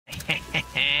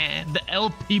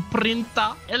LP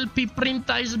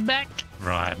Printer is back.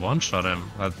 Right, one-shot him.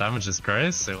 That damage is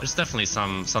crazy. There's definitely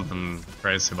something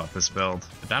crazy about this build.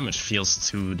 The damage feels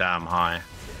too damn high.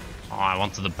 Oh, I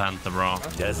wanted the Panther, bro.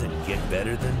 Doesn't get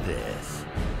better than this.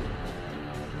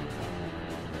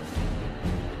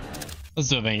 Let's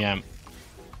do a Vayne game.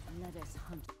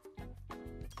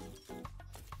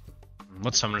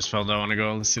 What summoner spell do I want to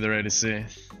go? Let's see their ADC.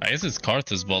 I guess it's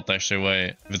Karthus bot actually.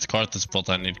 Wait, if it's Karthus bot,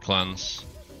 I need cleanse.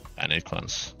 I need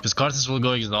cleanse. Because Karthus will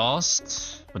go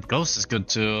exhaust, but Ghost is good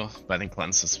too. But I think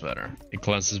cleanse is better. I think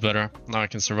cleanse is better. Now I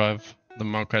can survive the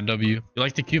Maokai W. You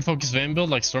like the Q focus Vayne build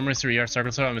like Storm Racer ER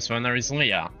Circle? I missed one that recently.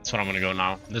 Yeah, that's what I'm gonna go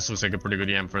now. This looks like a pretty good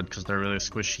game for it because they're really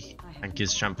squishy. And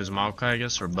his champ is Maokai, I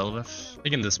guess, or Belveth. I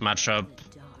think in this matchup,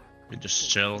 we just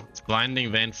chill. It's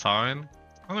blinding Vayne fine.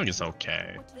 I think it's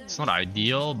okay. It's not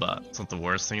ideal, but it's not the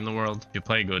worst thing in the world. If you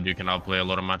play good, you can outplay a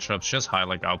lot of matchups. She has high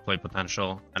like outplay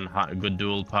potential and good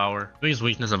dual power. The biggest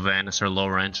weakness of Vayne is her low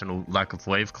range and lack of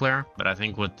wave clear. But I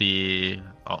think with the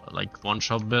like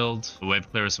one-shot build, the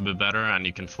wave clear is a bit better and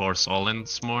you can force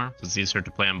all-ins more. So it's easier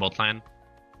to play in bot lane.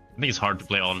 I think it's hard to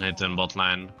play all-in-hit in bot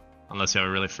lane unless you have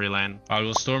a really free lane. I'll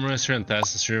go Storm Racer and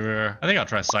Thassa's River. I think I'll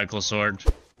try Cycle Sword.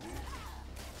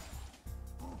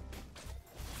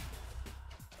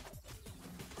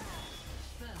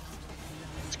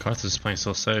 Karthus is playing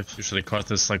so safe. Usually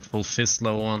Karthus is like full fist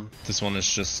low one. This one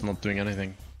is just not doing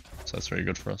anything. So that's very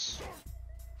good for us.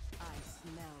 I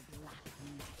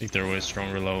think they're way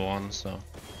stronger low one, so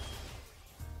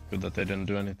good that they didn't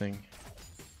do anything.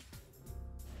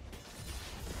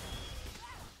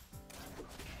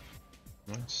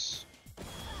 Nice.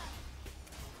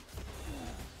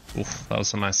 Oof, that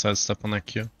was a nice sidestep on that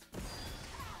Q.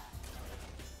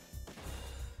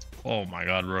 Oh my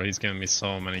god, bro, he's giving me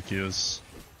so many Qs.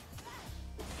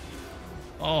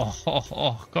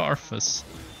 Oh, Garfus.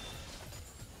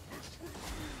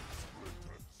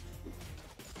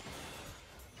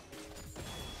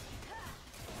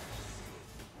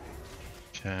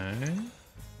 Okay.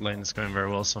 Lane is going very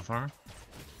well so far.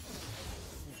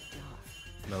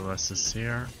 The rest is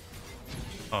here.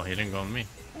 Oh, he didn't go on me.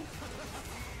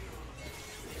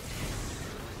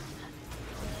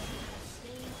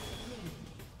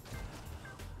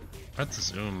 What's the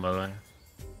zoom, by the way?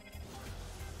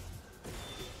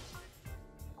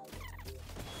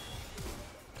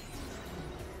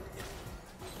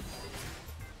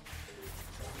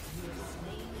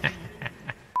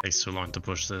 Takes too long to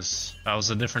push this. If I was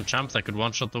a different champ that could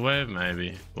one-shot the wave,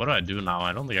 maybe. What do I do now?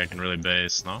 I don't think I can really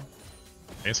base, no?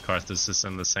 I guess Karthus is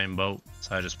in the same boat,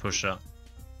 so I just push up.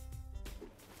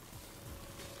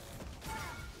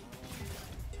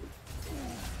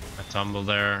 I tumble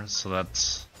there, so that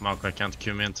Maokai can't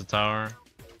Q me into tower.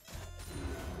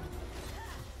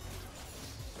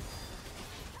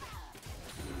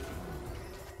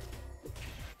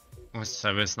 What's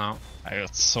this now? I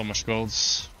got so much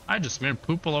golds. I just smeared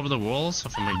poop all over the walls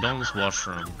of a McDonald's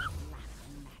washroom.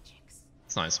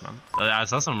 It's nice, man. I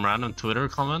saw some random Twitter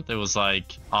comment. It was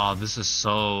like, oh, this is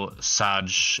so sad.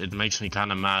 It makes me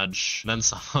kind of mad. Then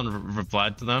someone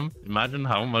replied to them, imagine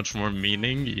how much more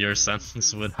meaning your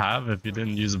sentence would have if you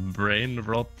didn't use brain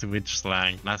rot Twitch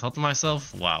slang. And I thought to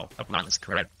myself, wow, that man is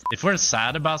correct. If we're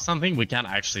sad about something, we can't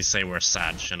actually say we're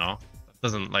sad, you know?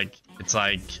 Doesn't like, it's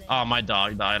like, oh, my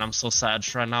dog died, I'm so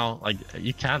sad right now. Like,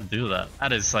 you can't do that.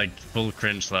 That is like full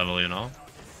cringe level, you know?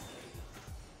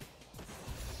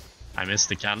 I missed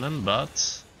the cannon,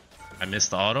 but I missed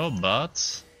the auto,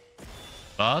 but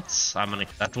I'm gonna,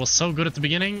 that was so good at the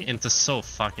beginning into so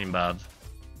fucking bad.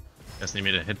 You guys need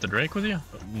me to hit the Drake with you?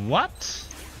 What?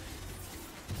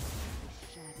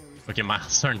 Okay, my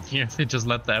turn here, they just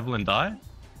let the Evelyn die?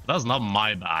 That was not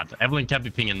my bad. Evelyn can't be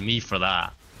pinging me for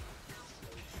that.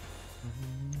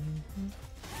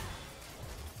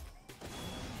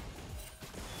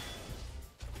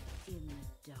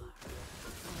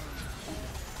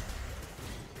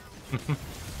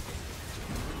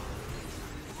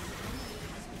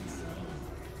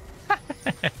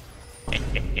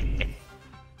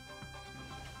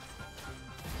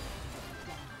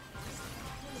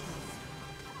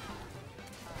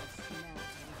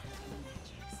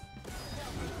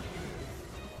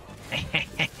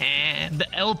 The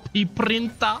LP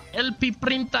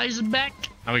Printer is back.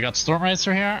 Now we got Storm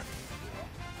Racer here.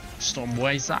 Storm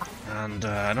Racer. And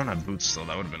I don't have boots still,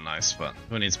 that would have been nice, but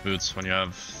who needs boots when you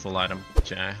have full item?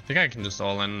 Okay, I think I can just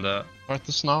all in the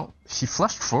Karthus now. He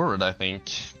flashed forward, I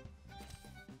think.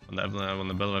 When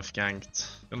the Belveth ganked.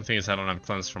 The only thing is I don't have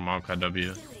cleanse from Maokai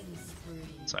W.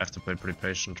 So I have to play pretty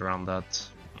patient around that.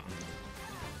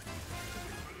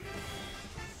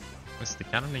 Missed the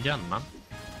cannon again, man.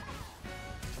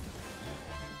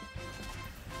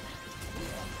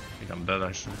 think I'm dead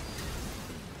actually.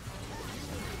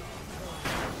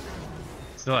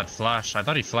 Still had flash. I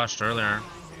thought he flashed earlier.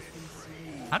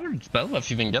 How did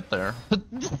Belwef even get there?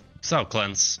 So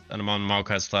cleanse, and I'm on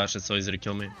Maokai's flash, it's so easy to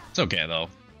kill me. It's okay though.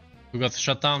 Who got the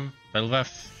shutdown?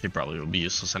 Belwef? He probably will be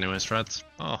useless anyways, right?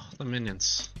 Oh, the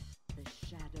minions.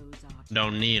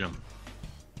 Don't need them.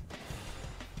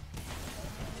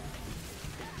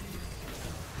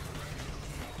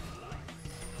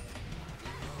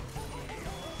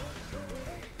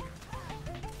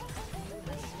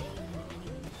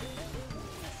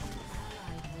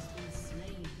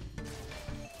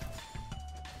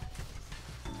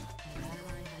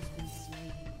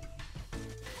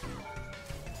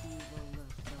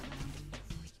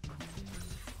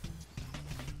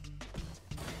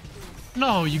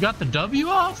 No, you got the W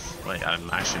off? Wait, I'm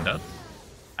actually dead.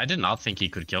 I did not think he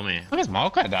could kill me. Look at his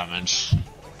Maokai damage. Did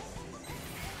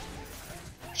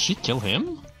she kill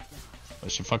him? Oh,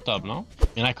 she fucked up, no?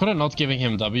 And I could have not giving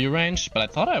him W range, but I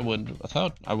thought I would. I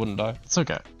thought I wouldn't die. It's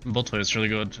okay. Both ways really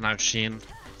good, and I have Sheen.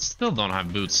 Still don't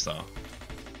have boots though.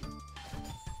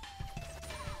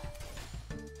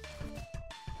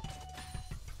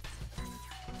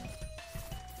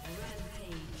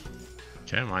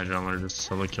 Okay, my jungler just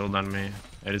solo killed on me.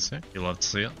 86. You love to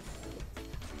see it.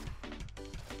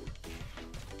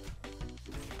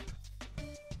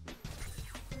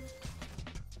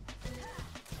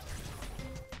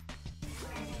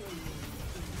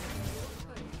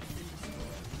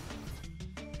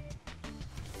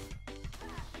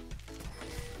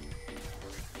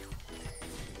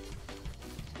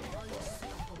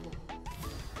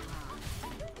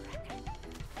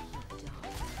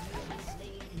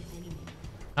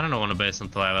 I don't want to base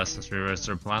until I have Essence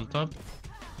Reverser plant up.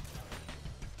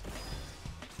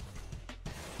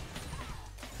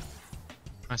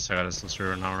 I still got Essence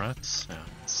Reverser now, right? Yeah,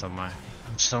 sell my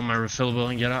refillable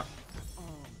and get out.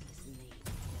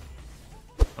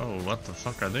 Oh, what the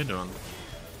fuck are they doing?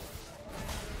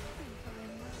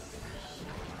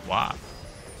 Wow.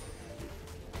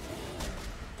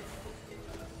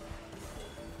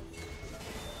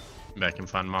 Maybe I can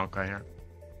find Maokai here.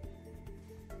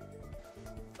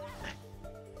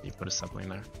 He put a sapling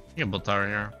there. You get Botar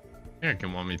here. Here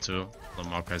can want me too. The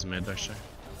Maokai's mid actually.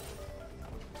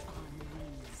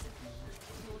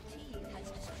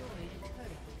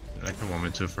 I can want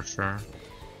me too for sure.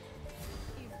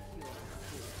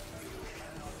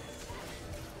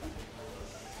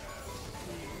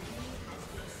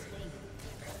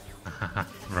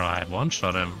 Bro, I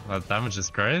one-shot him. That damage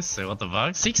is crazy. What the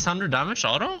fuck? 600 damage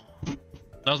auto?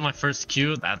 That was my first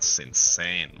Q. That's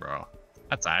insane, bro.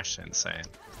 That's actually insane.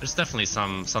 There's definitely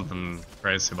something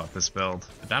crazy about this build.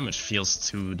 The damage feels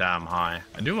too damn high.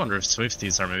 I do wonder if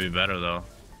Swifties are maybe better though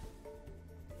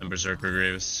than Berserker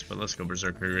Greaves, but let's go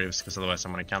Berserker Greaves because otherwise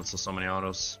I'm gonna cancel so many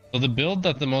autos. So the build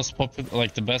that the most popular,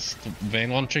 like the best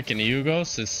Vayne one trick in EU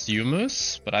goes is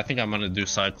Yumus, but I think I'm gonna do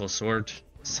Cycle Sword.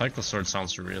 Cycle Sword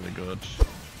sounds really good.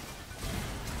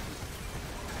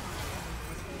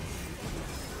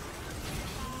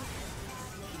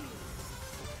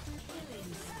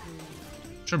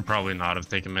 Should probably not have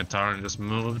taken mid tower and just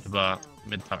moved, but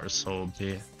mid tower is so OP.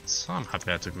 So I'm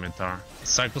happy I took mid tower.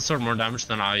 Cycle Sword more damage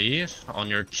than IE on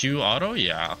your Q auto?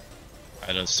 Yeah,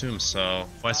 I'd assume so.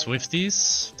 Why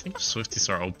Swifties? I think Swifties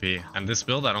are OP. And this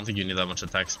build, I don't think you need that much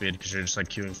attack speed because you're just like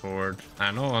queuing forward.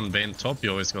 I know on Vayne top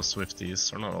you always go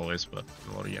Swifties, or not always, but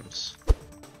in a lot of games.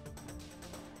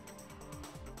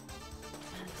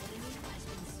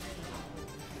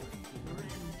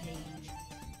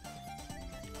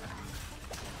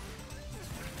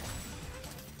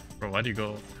 Bro, why'd you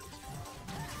go?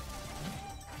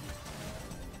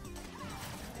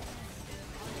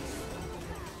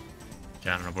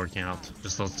 Yeah, I ended up working out.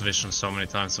 Just lost vision so many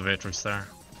times of Atrix there.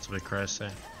 It's a bit crazy.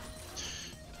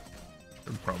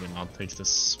 Should probably not take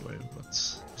this wave, but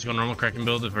just go normal Kraken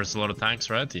build if there's a lot of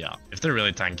tanks, right? Yeah. If they're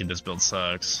really tanky, this build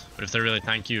sucks. But if they're really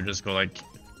tanky, you just go like,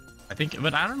 I think,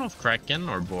 but I don't know if Kraken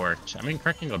or Bork. I mean,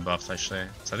 Kraken got buffed actually.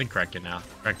 So I think Kraken, yeah.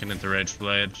 Kraken into Rage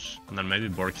Blade, and then maybe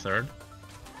Bork third.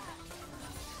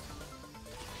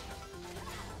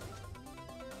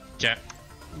 Yeah,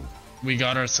 we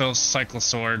got ourselves Cycle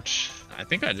Sword. I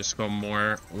think I just go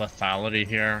more lethality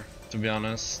here, to be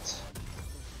honest.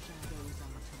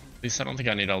 At least I don't think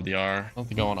I need LDR. I don't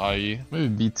think I want IE. Maybe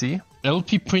BT.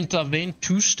 LP print a Vayne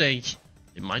Tuesday.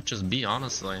 It might just be,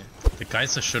 honestly. The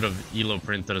Kai'Sa should have ELO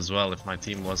printed as well if my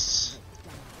team was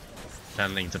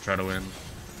tending to try to win.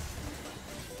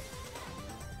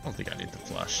 I don't think I need the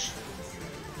flash.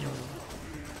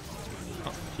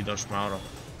 Oh, he dodged my auto.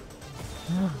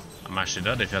 I'm actually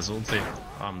dead if he has ulti.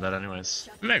 Oh, I'm dead anyways.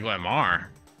 Maybe I go MR.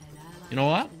 You know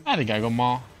what? I think I go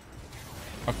Maw.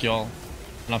 Fuck y'all.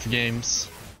 Enough games.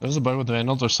 There's a bug with the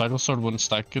Vayne. Their Cycle Sword wouldn't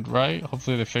stack good, right?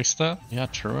 Hopefully they fixed that. Yeah,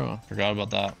 true. Forgot about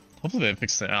that. Hopefully they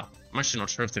fixed it, yeah. I'm actually not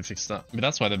sure if they fixed that. But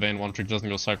that's why the Vayne one trick doesn't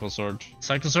go Cycle Sword.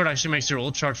 Cycle Sword actually makes your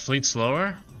ult charge fleet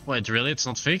slower. Wait, really? It's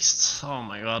not fixed? Oh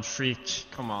my god, freak.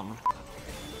 Come on.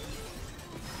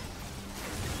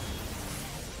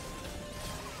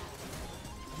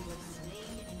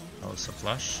 Oh, it's a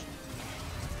flash.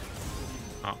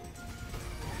 Oh.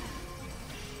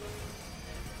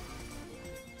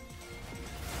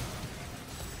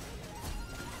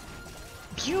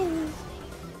 Pew!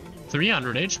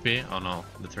 300 HP? Oh no,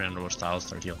 the 300 was Styles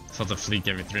start heal. I thought the fleet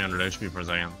gave me 300 HP for a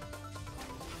second.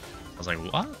 I was like,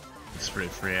 what? It's pretty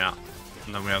free, yeah.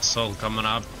 And then we have Soul coming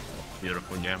up.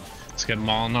 Beautiful game. Let's get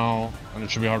Maul now, and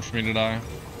it should be hard for me to die.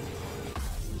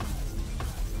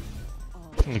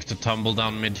 Look to tumble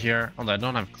down mid here. Although I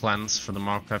don't have cleanse for the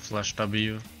Maokai flash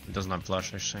W. It doesn't have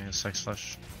flash actually, it's sex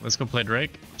flash. Let's go play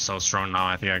Drake. So strong now,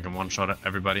 I think I can one-shot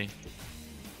everybody.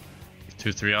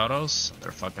 2-3 autos,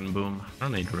 they're fucking boom. I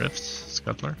don't need Rift,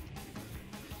 Scuttler.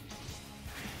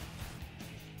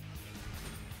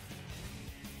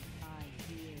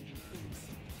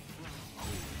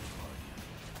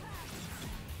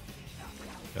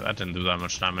 Yeah, that didn't do that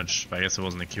much damage, but I guess it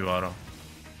wasn't a Q auto.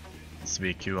 It's to be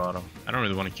a Q auto. I don't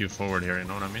really want to Q forward here, you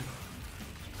know what I mean?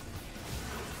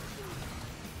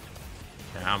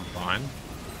 Yeah, I'm fine.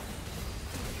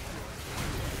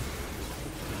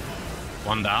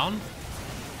 One down.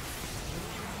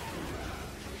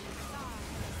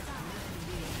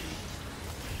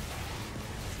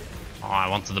 Oh, I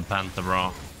wanted the Penta,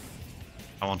 bro.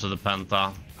 I wanted the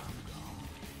Penta.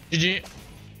 GG.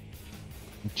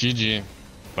 GG.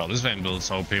 Bro, this Vayne build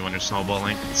is OP when you're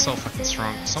snowballing. It's so fucking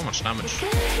strong. So much damage.